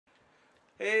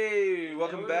Hey,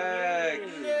 welcome back.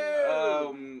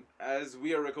 As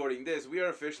we are recording this, we are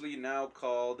officially now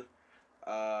called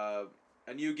A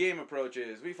New Game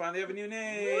Approaches. We finally have a new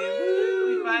name.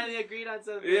 Woo! We finally agreed on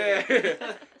something. Yeah.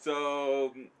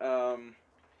 So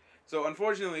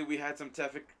unfortunately, we had some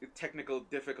technical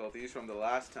difficulties from the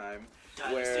last time,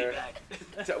 where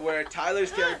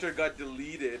Tyler's character got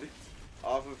deleted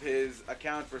off of his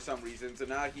account for some reason. So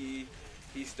now he's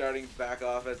starting back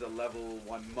off as a level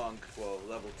 1 monk, well,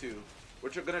 level 2. We're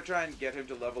gonna try and get him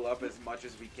to level up as much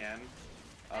as we can.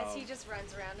 As he just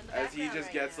runs around in the background. As he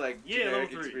just gets now. like Yeah,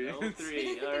 generic level 3. experience. Level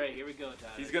 3. Alright, here we go,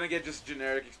 Tyler. He's gonna get just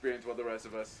generic experience while the rest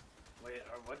of us. Wait,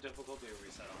 what difficulty are we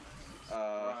set on?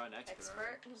 We're on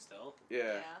expert. Still?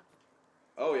 Yeah.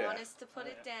 Oh yeah. Want us to put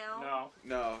it down?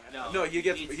 No. No, he'll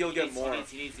get more.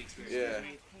 He needs the experience. Yeah.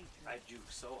 I juke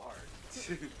so hard.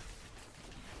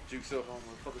 Juke so hard,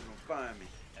 motherfuckers gonna find me.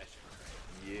 That's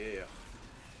right. Yeah.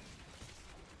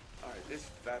 Alright, this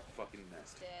fat fucking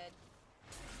nest. Dead.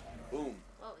 Boom.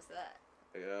 What was that?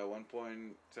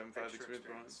 1.75 experience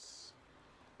points.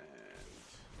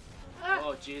 And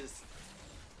Oh, Jesus.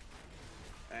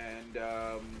 And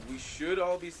we should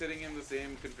all be sitting in the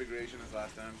same configuration as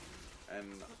last time, and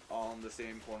all on the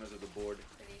same corners of the board.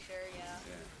 Pretty sure, yeah.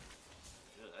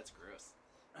 Yeah. Ew, that's gross.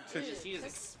 He just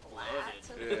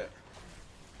exploded. Yeah.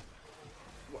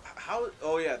 How?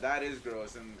 Oh yeah, that is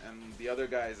gross. And the other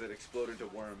guys that explode into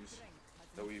worms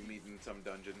that we meet in some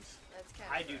dungeons. That's kind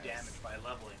I of do gross. damage by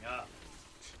leveling up.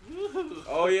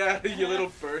 Oh yeah, your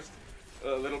little burst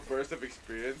of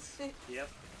experience. Yep.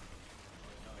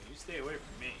 No, you stay away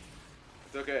from me.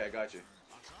 It's okay, I got you.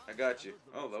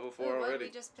 Oh, level 4 Ooh, what already.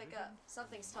 did we just pick up?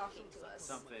 Something's talking to us.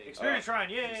 Something. Experience Shrine,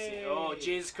 yay! Oh,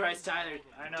 Jesus Christ, Tyler.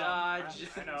 I know. Dodge.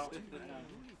 I know.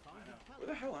 Where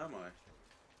the hell am I?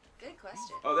 Good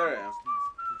question. Oh, there I am.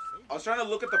 I was trying to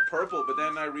look at the purple, but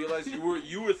then I realized you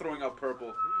were throwing out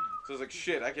purple. So I was like,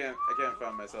 shit, I can't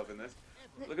find myself in this.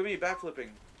 Look at me backflipping.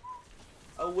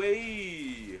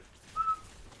 Away.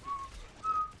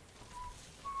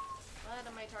 What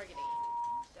am I targeting?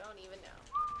 Don't even know.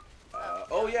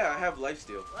 Oh yeah, I have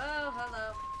lifesteal. Whoa,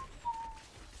 hello.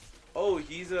 Oh,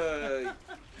 he's an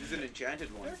enchanted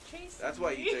one. That's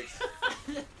why he takes.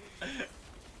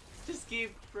 Just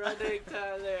keep running,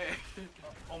 Tyler.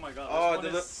 Oh my god, Oh,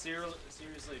 this one is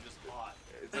seriously just hot.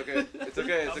 It's okay. It's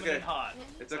okay. It's Coming okay. in hot.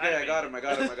 It's okay. I got him.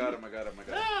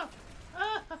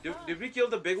 Did we kill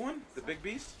the big one? The big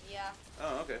beast? Yeah.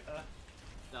 Oh, okay.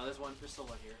 No, there's still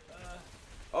one here.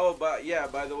 Oh, but yeah.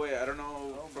 By the way, I don't know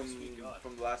Oh, my sweet God.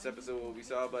 from the last episode what we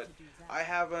saw, but I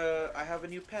have a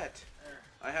new pet.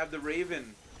 I have the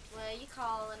raven. What are you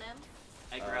calling him?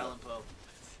 Edgar Allan Poe.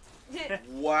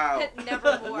 Wow.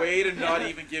 Nevermore. Way to not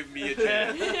even give me a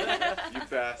chance, you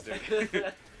bastard.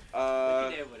 Yeah,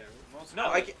 whatever. No,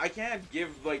 I can't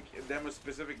give like them a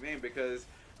specific name because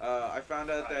I found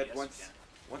out that yes,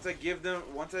 once I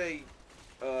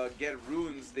get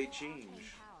runes, they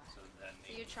change. So then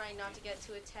So you're trying not to get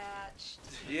too attached.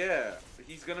 Yeah,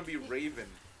 he's gonna be Raven.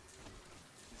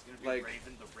 he's gonna be like-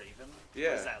 Raven the Raven. Yeah.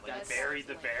 What is that, like That's- Barry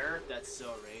the Bear? That's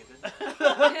so Raven.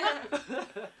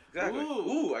 Exactly.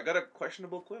 Ooh, I got a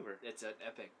questionable quiver. It's an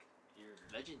epic. You're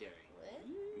legendary.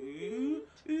 What?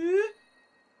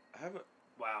 I have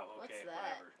Wow. What's Okay.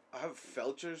 that? I have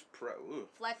Felcher's Pro. Ooh.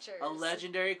 Fletcher's. A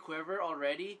legendary quiver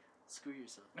already? Screw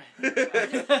yourself.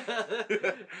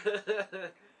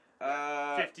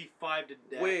 55 to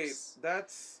dex. Wait,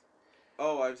 that's.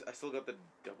 Oh, I still got the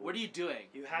double. What are you doing?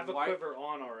 You have a Why- quiver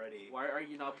on already. Why are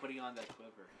you not putting on that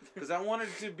quiver? Because I wanted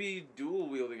to be dual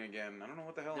wielding again. I don't know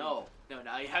what the hell. No,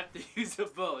 now you have to use a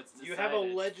bow. It's You have a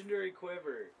decided. legendary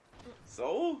quiver.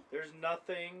 So? There's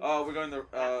nothing Oh, we're going the.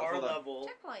 at our hold on. level.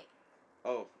 Checkpoint.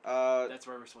 Oh, That's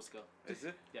where we're supposed to go. is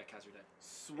it? Yeah, cats are dead.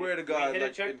 Swear to If God, we hit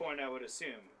like a checkpoint, I would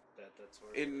assume that's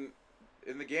where. in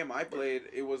the game I played,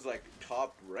 it was like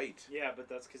top right. Yeah, but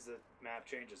that's because the map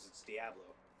changes. It's Diablo.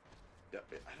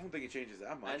 I don't think it changes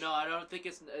that much. I know. I don't think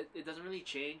it doesn't really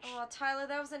change. Oh, Tyler,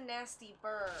 that was a nasty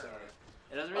burn. Sorry.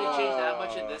 It doesn't really change that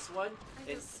much in this one.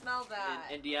 I can smell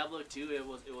that. In Diablo 2, it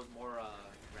was more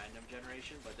random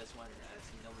generation, but this one has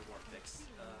a little more fixed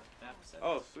map set.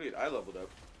 Oh, sweet! I leveled up.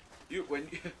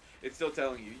 It's still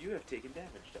telling you have taken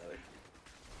damage, Tyler.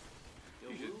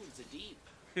 Your you should- wounds are deep.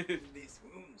 These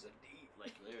wounds are deep.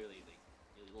 Like literally,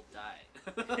 you will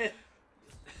die.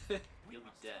 You'll be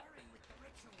dead.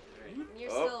 Alright. You're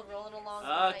Oh. still rolling along.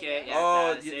 behind Okay, us. yeah.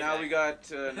 Oh, stay now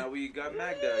back. we got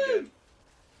Magda again.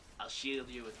 I'll shield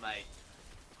you with my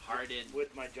hardened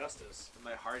With my justice.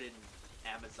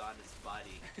 Amazon's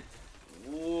body.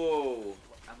 Whoa!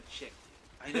 I'm a chick.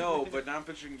 I know, but now I'm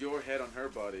picturing your head on her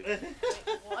body. Wait,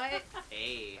 what?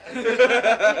 Hey. Oh,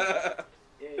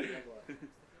 Yeah, you have one.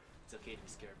 It's okay to be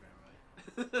scared,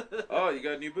 Melroy. Oh, you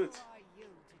got new boots.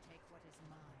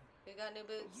 You got new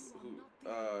boots?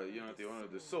 You're not the owner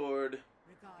of the sword.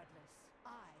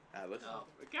 Atlas. Oh,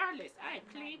 regardless, I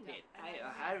claimed it.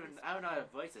 I don't know how to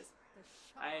voice this.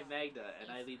 I am Magda,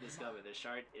 and I lead this coven. The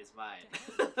shard is mine.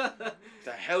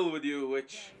 To hell with you,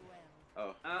 witch.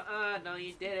 Oh. No,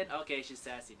 you didn't. Okay, she's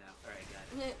sassy now. Alright,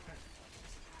 got it.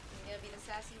 You gonna be the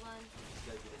sassy one? She's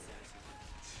gonna be the sassy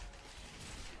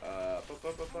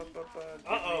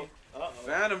one. Uh-oh. Uh-oh.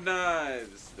 Fan of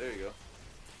knives. There you go.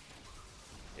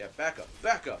 Yeah, back up.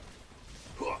 Back up.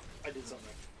 I did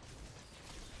something.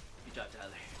 Good job,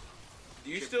 Tyler. Do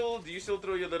you still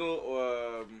throw your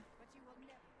little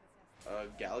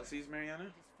galaxies,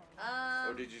 Marianna?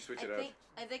 Or did you switch it out?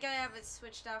 I think I have it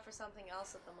switched out for something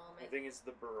else at the moment. I think it's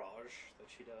the barrage that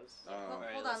she does.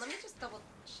 Hold on, let me just double.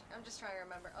 I'm just trying to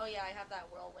remember. Oh yeah, I have that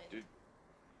whirlwind. Dude.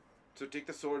 So take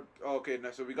the sword. Oh, okay, no,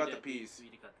 so we got the piece.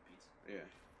 We got the piece. Yeah.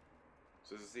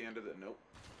 So is this the end of the? Nope.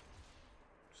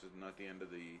 This is not the end of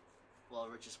the. Well,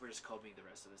 we're just combing the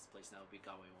rest of this place now. We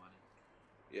got what we wanted.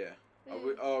 Yeah.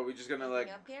 Are we just gonna like?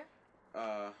 Up here?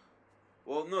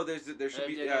 Well, no. There should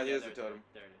be. Yeah, there's the totem.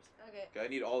 There it is. Okay. I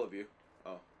need all of you.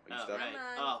 Oh, are you stuck? Right.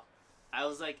 Come on. Oh, I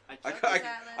was like,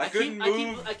 I couldn't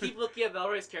move. I keep looking at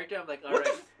Melroy's character. I'm like, all What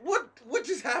right. What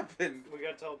just happened? We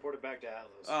got teleported back to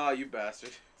Atlas. Oh, you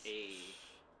bastard. Hey,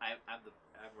 I'm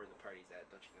where the party's at,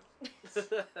 don't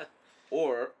you know?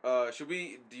 Or should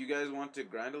we? Do you guys want to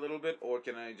grind a little bit, or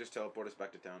can I just teleport us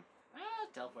back to town?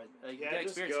 Teleport. Yeah, we got just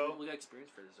experience. go. We got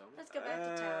experience for this, don't we? Let's go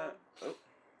back to town. Oh,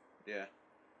 yeah.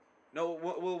 No,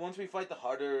 well, once we fight the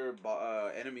harder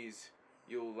enemies,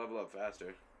 you'll level up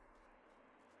faster.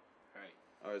 Alright.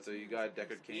 Alright, so you got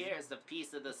Deckard King. Here's the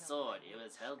piece of the sword. It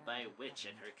was held by a witch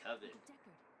and her coven.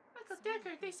 Uncle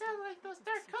Deckard, they sound like those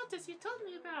dark cultists you told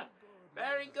me about.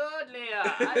 Very good,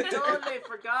 Leah. I totally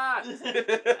forgot.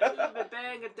 I've been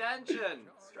paying attention.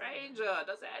 Stranger,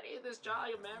 does any of this jog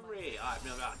your memory? Oh,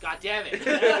 no. God damn it.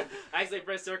 I actually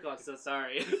pressed circle. I'm so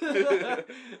sorry.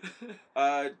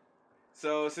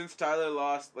 So since Tyler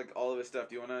lost like all of his stuff,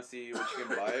 do you want to see what you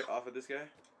can buy off of this guy?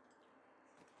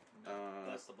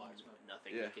 That's the blacksmith.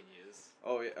 Nothing yeah. you can use.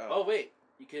 Oh yeah. Oh wait,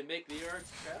 you can make the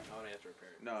urns crap? Oh, I have to repair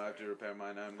it. No, I have to repair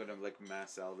mine. I'm gonna like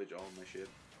mass salvage all my shit.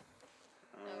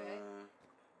 Okay.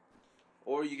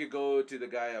 Or you could go to the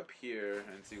guy up here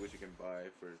and see what you can buy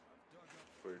for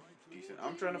decent.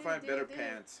 I'm trying to find better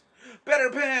pants. Better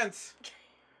pants.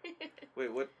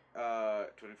 Wait, what?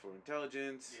 24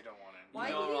 intelligence. You don't want it. Why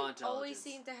do No you raw always intelligence.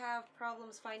 seem to have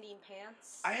problems finding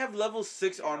pants? I have level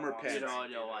 6 You don't armor want You pants.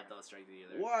 don't want those strength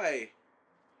either. Why?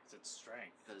 It's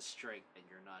strength. Because it's strength and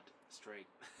you're not straight.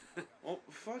 Well,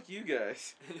 fuck you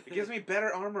guys. It gives me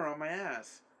better armor on my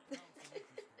ass.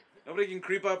 Nobody can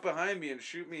creep up behind me and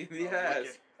shoot me in the Look ass.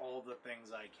 at all the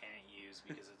things I can't use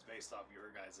because it's based off your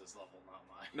guys' level, not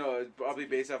mine. No, it's probably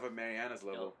based off of Marianna's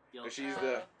level. Yo, 'Cause she's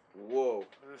the... Whoa.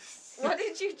 What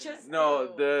did you just No,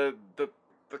 do? the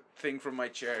thing from my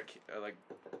chair like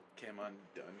came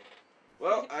undone.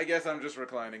 Well, I guess I'm just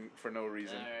reclining for no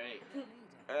reason.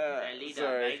 Alright. Leader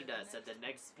Sorry. Magda said the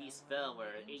next piece fell where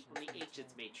only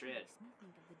ancients may tread.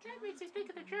 That makes me think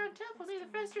of the drowned temple near the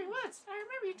Festering Woods. I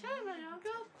remember you telling my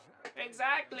uncle.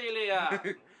 Exactly, Leah.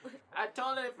 I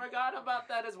totally forgot about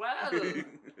that as well.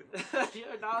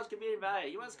 Your knowledge can be invaluable.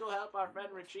 You must go help our friend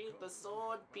retrieve the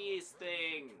sword piece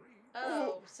thing.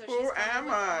 Oh, so she's Who coming am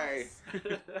with I? us.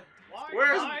 Why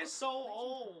Where's- am I so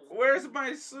old? Where's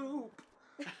my soup?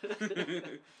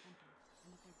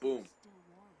 Boom.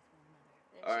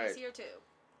 And All right. she's here too.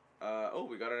 Oh,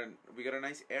 we got a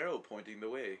nice arrow pointing the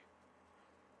way.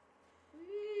 Woo.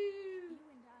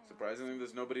 Surprisingly,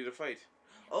 there's nobody to fight.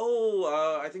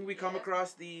 Oh, I think we come Yeah.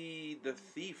 across the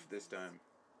thief this time.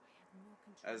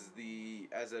 As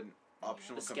an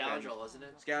optional The companion. scoundrel, wasn't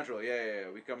it? Scoundrel, yeah.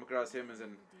 We come across him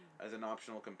as an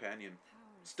optional companion.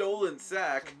 Stolen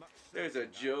sack. There's a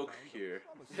joke here.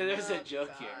 There's a Oh,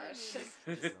 joke gosh.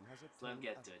 here. Let him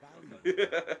get to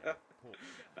it.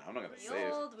 No, I'm not gonna The say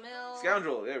it. old mill.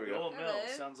 Scoundrel. There we The go. old milk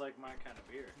Hello. sounds like my kind of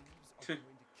beer.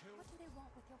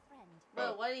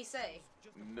 Well, what did he say?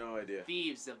 No idea.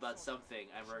 Thieves about something,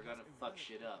 and we're gonna fuck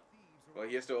shit up. Well,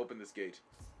 he has to open this gate.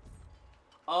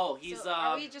 Oh, he's So,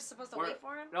 are we just supposed to we're- wait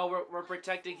for him? No, we're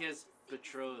protecting his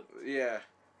betrothed. Yeah,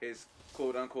 his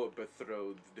quote-unquote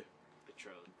betrothed.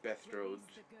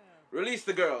 Betrothed. Release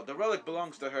the girl. The relic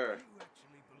belongs to her.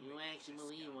 You actually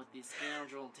believe what this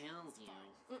scoundrel tells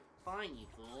you? Fine, you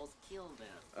fools, kill them.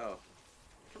 Oh.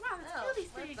 Come on, let's Oh, kill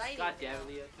these we're things. fighting God now. damn it,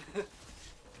 Leah.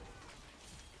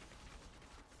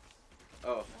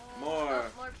 Oh, more.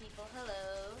 More people.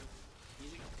 Hello.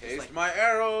 Taste my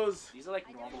arrows. These are like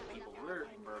normal people. We're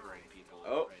murdering people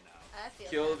Oh. right now. I feel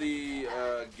Kill bad.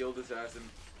 the guild assassin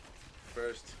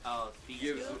first. Oh, these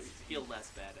Gives- feel less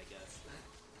bad, I guess.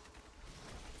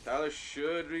 Tyler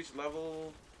should reach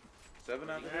level 7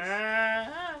 after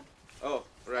this. Oh,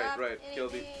 right, Stop right. hitting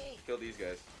Kill me. these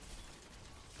guys.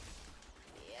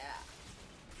 Yeah.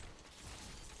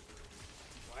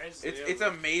 Why is It's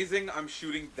amazing. I'm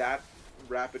shooting that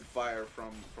rapid fire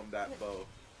from that bow.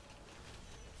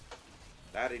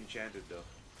 That enchanted though.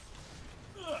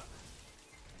 Give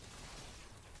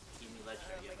me Oh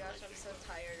legendary. my gosh, I'm so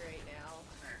tired right now.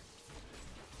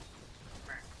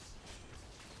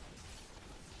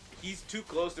 He's too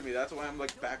close to me. That's why I'm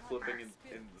like backflipping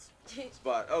in the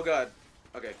spot. Oh god.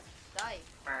 Okay. Die.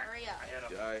 Hurry up.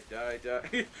 I hit him.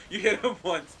 Die. You hit him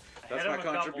once. I That's hit my him a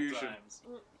couple contribution. times.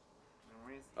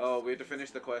 Oh, we have to finish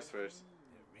the quest first.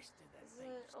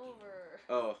 Isn't over.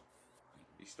 Oh.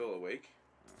 He's still awake?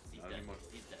 He's Not dead. anymore.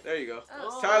 He's dead. There you go.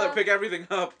 Oh, Tyler, stop. pick everything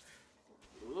up.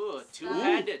 Ooh, a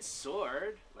two-handed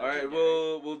sword. Alright,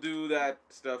 Legendary. we'll do that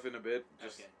stuff in a bit.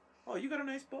 Just Okay. Oh, you got a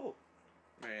nice bow.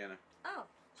 Marianna. Oh.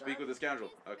 Speak with the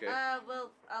scoundrel. Okay. Well,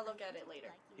 I'll look at it later.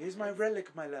 Here's my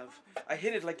relic, my love. I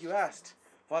hid it like you asked.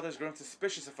 Father's grown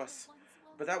suspicious of us.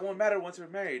 But that won't matter once we're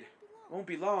married. Won't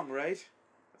be long, right?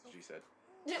 That's what she said.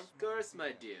 Of course,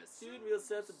 my dear. Soon we'll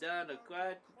settle down a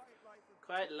quiet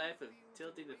life of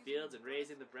tilting the fields and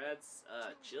raising the brad's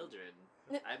children.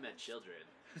 I meant children.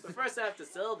 But first I have to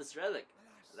sell this relic.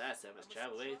 Alas, I must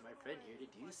travel away with my friend here to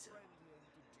do so.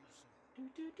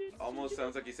 Almost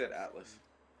sounds like you said Atlas.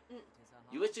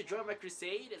 You wish to join my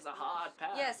crusade? It's a hard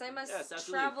path. Yes, I must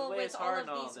absolutely. travel The way with is all hard of and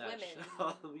all these that. women.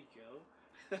 Oh, we go.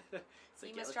 It's You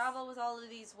like, must let's- travel with all of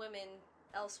these women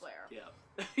elsewhere. Yeah.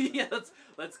 Yeah,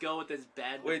 let's go with this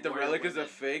bad. Wait, the warrior relic is a women.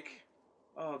 fake?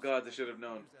 Oh god, they should have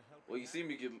known. Well, you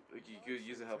seem you could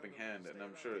use a helping hand, and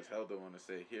I'm sure as hell don't want to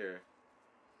stay here.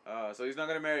 So he's not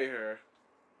gonna marry her.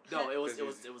 No, it was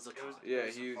a con. Yeah,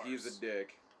 was a he's a farce.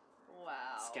 dick. Wow.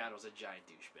 Scout was a giant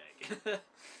douchebag.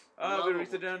 We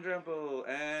reached the down temple,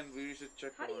 and we reached the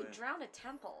How do you checkpoint. drown a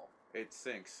temple? It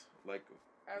sinks like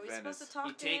Are we Venice. supposed to talk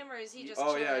You to take- him, or is he you- just Oh,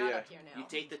 chilling yeah, out yeah. up here now? You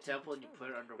take the temple and you put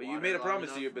it underwater. But you made a long promise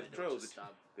to enough, your and it'll betrothed. just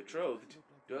stop. Betrothed.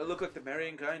 Do I look like the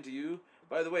marrying kind to you?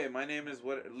 By the way, my name is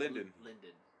Lyndon.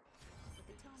 Lyndon.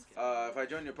 If I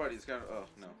join your party, it's kind of. Oh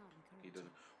no, he doesn't.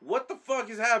 What the fuck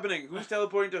is happening? Who's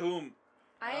teleporting to whom?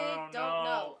 I Oh, don't no.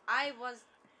 know. I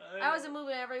wasn't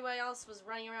moving. Everybody else was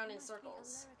running around in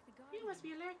circles. You must be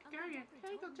a Lake Guardian.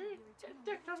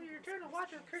 Deck told me to return and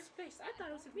watch a cursed place. I thought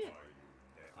it was a myth.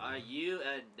 Are you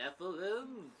a Nephilim?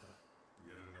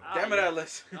 Damn it, yeah.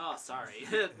 Atlas. Oh, sorry.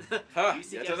 Ha, You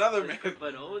see yet guys- another myth.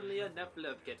 But only a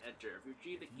Nephilim can enter. If you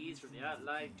retrieve the keys from the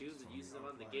outlying tombs and use them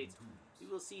on the gates, we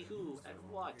will see who and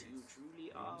what you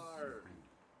truly are.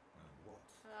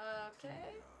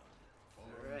 Okay.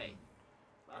 Alright.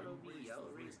 Follow me.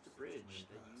 I'll raise the bridge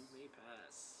that you may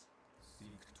pass.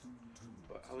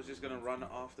 But I was just gonna run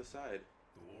off the side.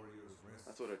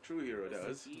 That's what a true hero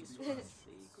does.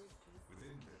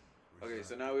 Okay,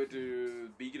 so now we do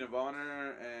Beacon of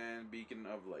Honor and Beacon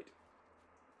of Light.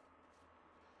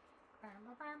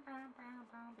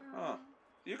 Huh.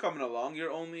 You're coming along.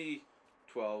 You're only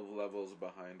 12 levels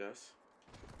behind us.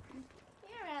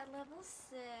 You're at level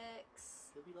 6.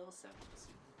 He'll be level 7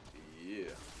 soon. Yeah.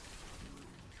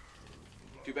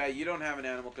 Too bad you don't have an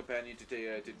animal companion to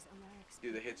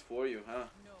do the hits for you, huh?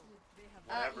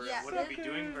 Whatever. yeah, It wouldn't be but-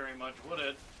 doing very much, would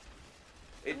it?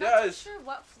 It I'm not too does. sure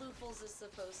what Floofles is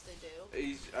supposed to do.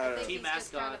 He's I think Team he's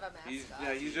just kind of mascot. a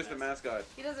mascot. he's just a mascot.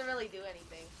 He doesn't really do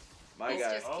anything. My He's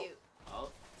guy. just Oh. cute. Oh,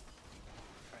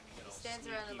 Trying to get all stands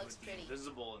around and sneaky looks with the pretty.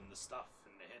 Invisible and the stuff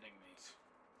and the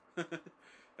hitting me.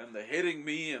 And the hitting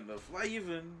me and the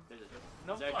flying. there's a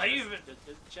No, there's a I chest. even-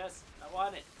 There's a chest. I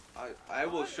want it. I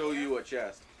will show you a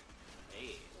chest.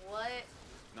 Hey. What?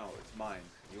 No, it's mine.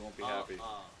 You won't be Oh, happy.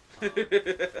 oh,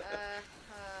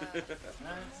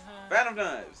 Phantom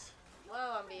knives.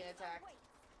 Whoa, I'm being attacked.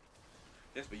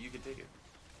 Yes, but you can take it.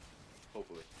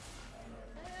 Hopefully.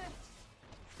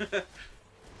 Eh,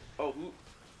 Oh, who?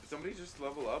 Did somebody just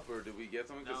level up, or did we get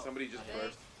something? Because No. somebody just I think,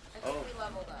 burst. I think Oh. we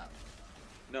leveled up.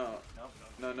 No, Nope,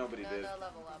 no, nobody No, did. no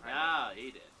level up. Ah,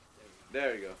 he did.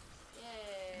 There you go.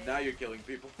 Yay. Now you're killing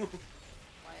people. Why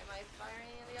am I firing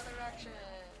in the other direction?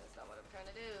 That's not what I'm trying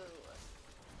to do.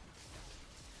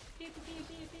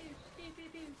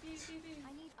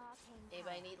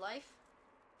 Anybody need life?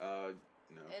 No.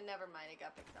 And never mind, it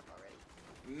got picked up already.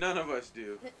 None of us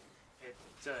do.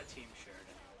 It's team shared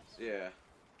anyways. Yeah.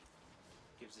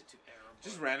 Gives it to arrow.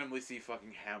 Just randomly see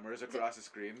fucking hammers across the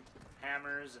screen.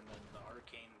 Hammers and then the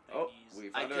arcane Oh, thingies. we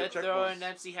I found out could throw an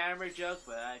MC Hammer joke,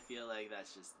 but I feel like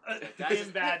that's just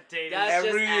in bad taste. that's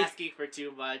Every- just asking for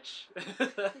too much.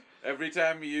 Every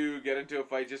time you get into a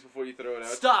fight, just before you throw it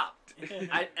out. Stop!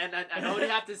 I only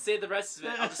have to say the rest of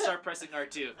it. I'll just start pressing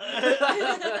R2.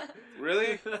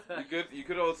 Really? You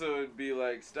could also be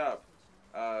like, stop.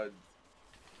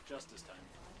 Justice time.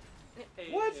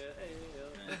 What?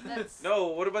 That's No,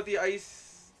 what about the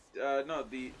ice? No,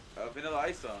 the Vanilla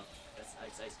Ice song.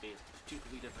 That's Ice Babe. Two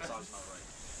completely different songs,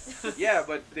 Melroy. Yeah,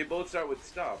 but they both start with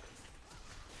stop.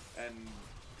 And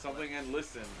something and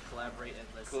listen. Collaborate and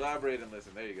listen. Collaborate and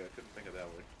listen. There you go. Couldn't think of that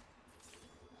word.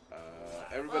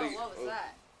 Everybody. Whoa, what was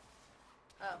that?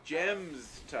 Oh.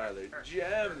 Gems, Tyler.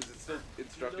 Gems. It's still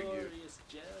instructing you. Glorious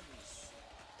gems.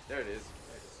 There it is.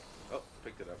 Oh,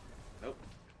 picked it up. Nope.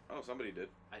 Oh, somebody did.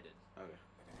 I did. Okay.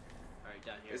 Alright,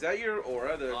 down here. Is that your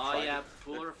aura? The Oh tri- yeah,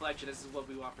 pool of reflection. This is what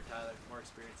we want for Tyler. More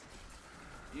experience.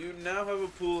 You now have a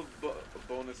pool of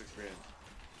bonus experience.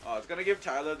 Oh, it's gonna give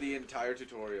Tyler the entire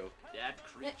tutorial. That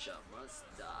creature must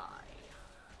die.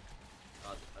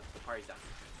 Oh, the party's down.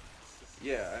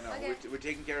 Yeah, I know. Okay. We're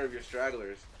taking care of your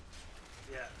stragglers.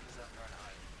 Yeah, because I'm trying to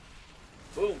hide.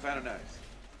 Boom, found a nice.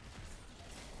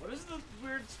 What is the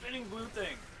weird spinning blue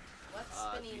thing? What's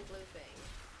Uh, spinning you- blue thing?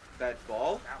 That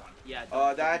ball? That one. Yeah.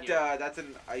 That's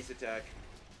an ice attack.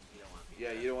 You don't want me.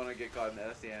 Yeah, you don't want to get caught in that.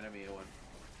 That's the enemy one.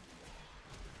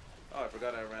 Oh, I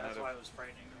forgot I ran That's out why of. it was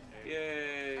frightening. Right?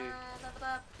 Yay! Leveled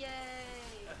up, yay!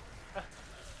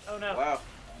 Oh no. Wow.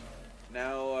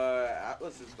 Now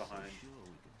Atlas is behind.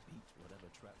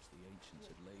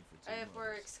 If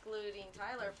we're excluding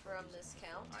Tyler from this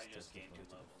count. I just gained 2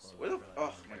 levels. Where the?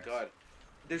 Oh my God.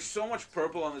 There's so much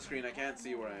purple on the screen. I can't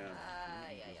see where I am.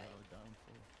 Yeah.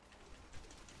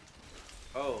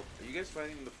 Oh, are you guys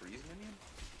fighting the freeze minion?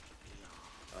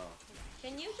 Oh.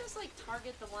 Can you just like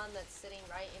target the one that's sitting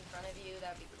right in front of you?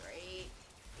 That'd be great.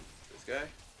 This guy?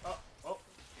 Oh,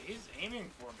 he's aiming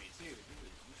for me too.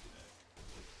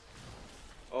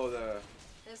 Oh, the.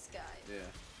 This guy. Yeah.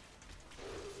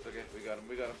 Okay, we got him.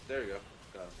 There we go.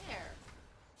 Got him. There.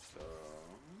 So.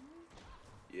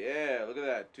 Yeah, look at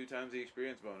that. 2 times the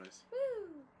experience bonus. Woo!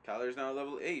 Tyler's now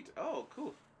level 8. Oh,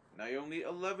 cool. Now you're only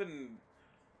 11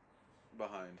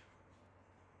 behind.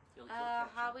 How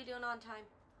are we doing on time?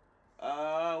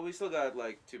 We still got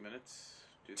like 2 minutes.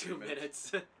 2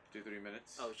 minutes. 2-3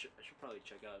 minutes. Oh, I should probably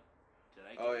check out. Did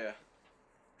I? Oh yeah.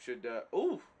 Should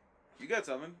oh, you got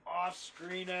something. Off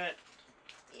screen it.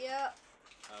 Yeah.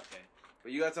 Okay.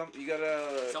 But you got some. You got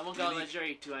a. Someone got a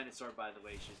legendary 2-handed sword, by the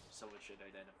way. Someone should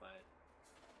identify it.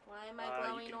 Why am I You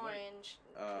glowing can wait. orange?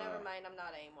 Never mind, I'm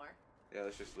not anymore. Yeah,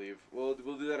 let's just leave. We'll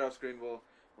do that off screen. We'll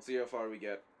see how far we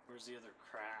get. Where's the other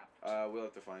crap? We'll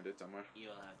have to find it somewhere.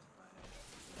 You'll have to find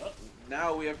it.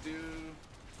 Now we have to.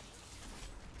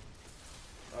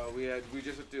 We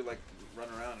just have to like run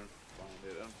around and find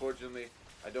it. Unfortunately,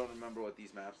 I don't remember what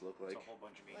these maps look like. It's a whole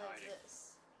bunch of me What hiding. is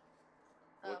this?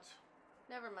 Oh, What?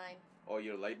 never mind. Oh,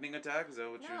 your lightning attack? Is that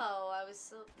what No, you? I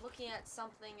was looking at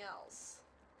something else.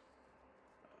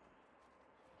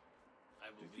 I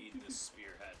will lead this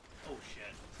spearhead. Oh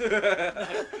shit.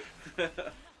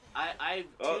 I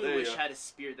Oh, too there you wish go. had a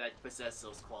spear that possessed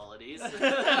those qualities.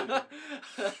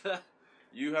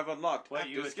 You have unlocked What,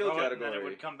 you active would skill throw it and category. then it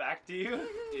would come back to you?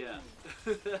 Yeah.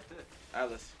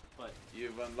 Alice, What?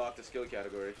 you've unlocked a skill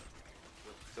category.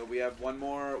 So we have one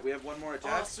more. We have one more Oh,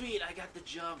 attack. sweet! I got the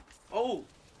jump. Oh,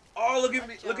 oh! Look at What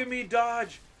me! jump? Look at me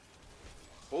dodge!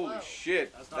 Holy Whoa.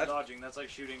 shit! That's not dodging, that's like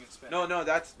shooting and spinning. No,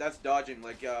 that's dodging.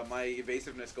 Like my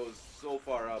evasiveness goes so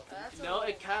far up. That's a No, little-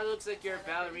 it kind of looks like you're a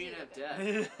kinda ballerina of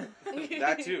crazy death.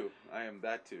 That too. I am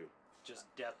that too. Just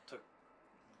death took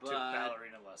But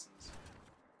ballerina lessons.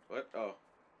 What? Oh,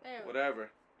 There we whatever.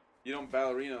 You don't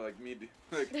ballerina like me.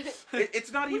 Like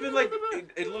it's not even like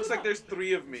it looks like there's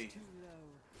 3 of me.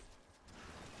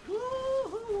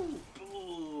 woohoo!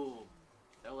 Boom!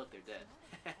 Oh look, they're dead.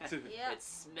 Yeah. It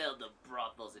smelled of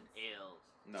brothels and ale.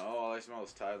 No, all I smell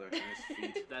is Tyler and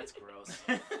his feet. That's gross.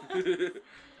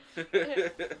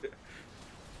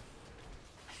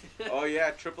 Oh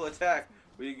yeah, triple attack.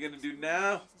 What are you gonna do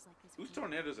now? Whose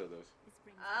tornadoes are those?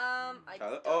 I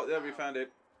Tyler? don't Oh, there we know. found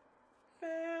it.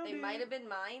 They might have been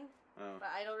mine, Oh. but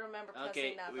I don't remember pressing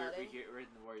Okay, that we're button. here. We're in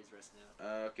the Warriors Rest now.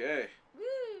 Okay. Woo!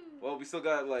 Well, we still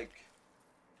got like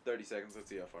 30 seconds. Let's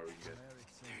see how far we can get.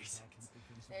 30 seconds.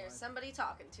 There's somebody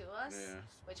talking to us, Yeah.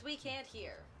 which we can't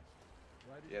hear.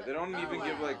 Yeah, they don't Oh, even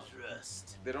give wow. like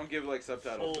Trust.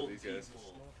 subtitles for Old these guys.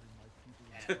 people.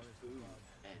 And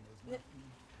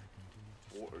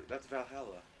That's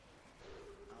Valhalla.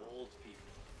 Old people.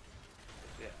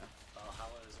 Yeah.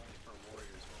 Valhalla is only for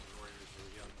warriors, but warriors were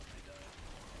young when they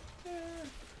died.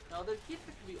 No, there can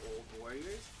be old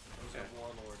warriors. Those are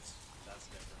warlords. That's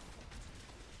different.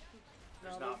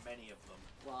 There's No, not many of them.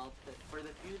 Well, for the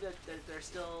few that they're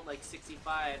still like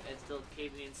 65 and still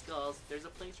caving in skulls, there's a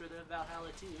place for them in Valhalla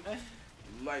too.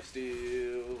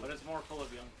 Lifesteal. But it's more full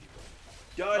of young people.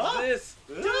 Dodge this!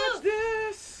 Dodge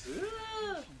this!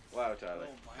 Wow, Tyler.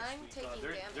 Oh, my I'm sweet God. taking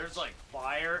damage. There's like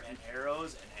fire and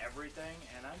arrows and everything,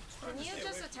 and I'm just trying Can to you stay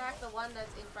just away from attack it. the one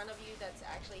that's in front of you that's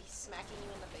actually smacking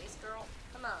you in the face, girl?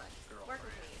 Come on, work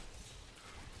with me.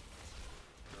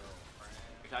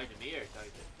 You're talking to me or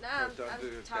talking to? No, You're I'm talking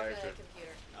to the talking to character. the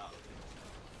computer. Oh.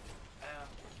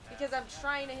 Because I'm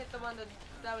trying to hit the one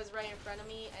that was right in front of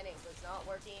me, and it was not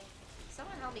working.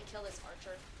 Someone help me kill this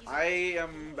archer. I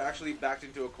am actually backed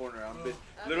into a corner. I'm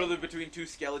literally between two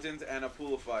skeletons and a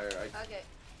pool of fire. Okay.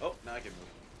 Oh, now I can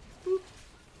move. Boop.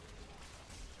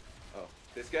 Oh,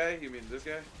 this guy? You mean this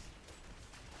guy?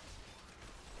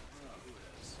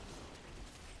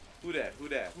 Who that? Who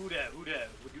that? Who that? Who that?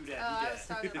 Who do that? Oh, Who I was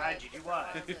talking that? about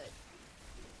IGGY.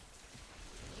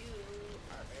 You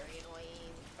are very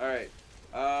annoying. Alright.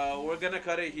 We're gonna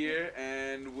cut it here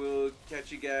and we'll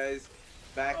catch you guys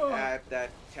back at that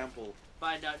temple.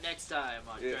 Find out next time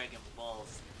on Dragon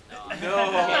Balls.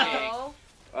 No.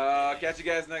 No. Catch you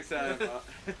guys next time.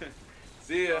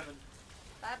 See ya.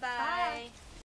 Bye-bye.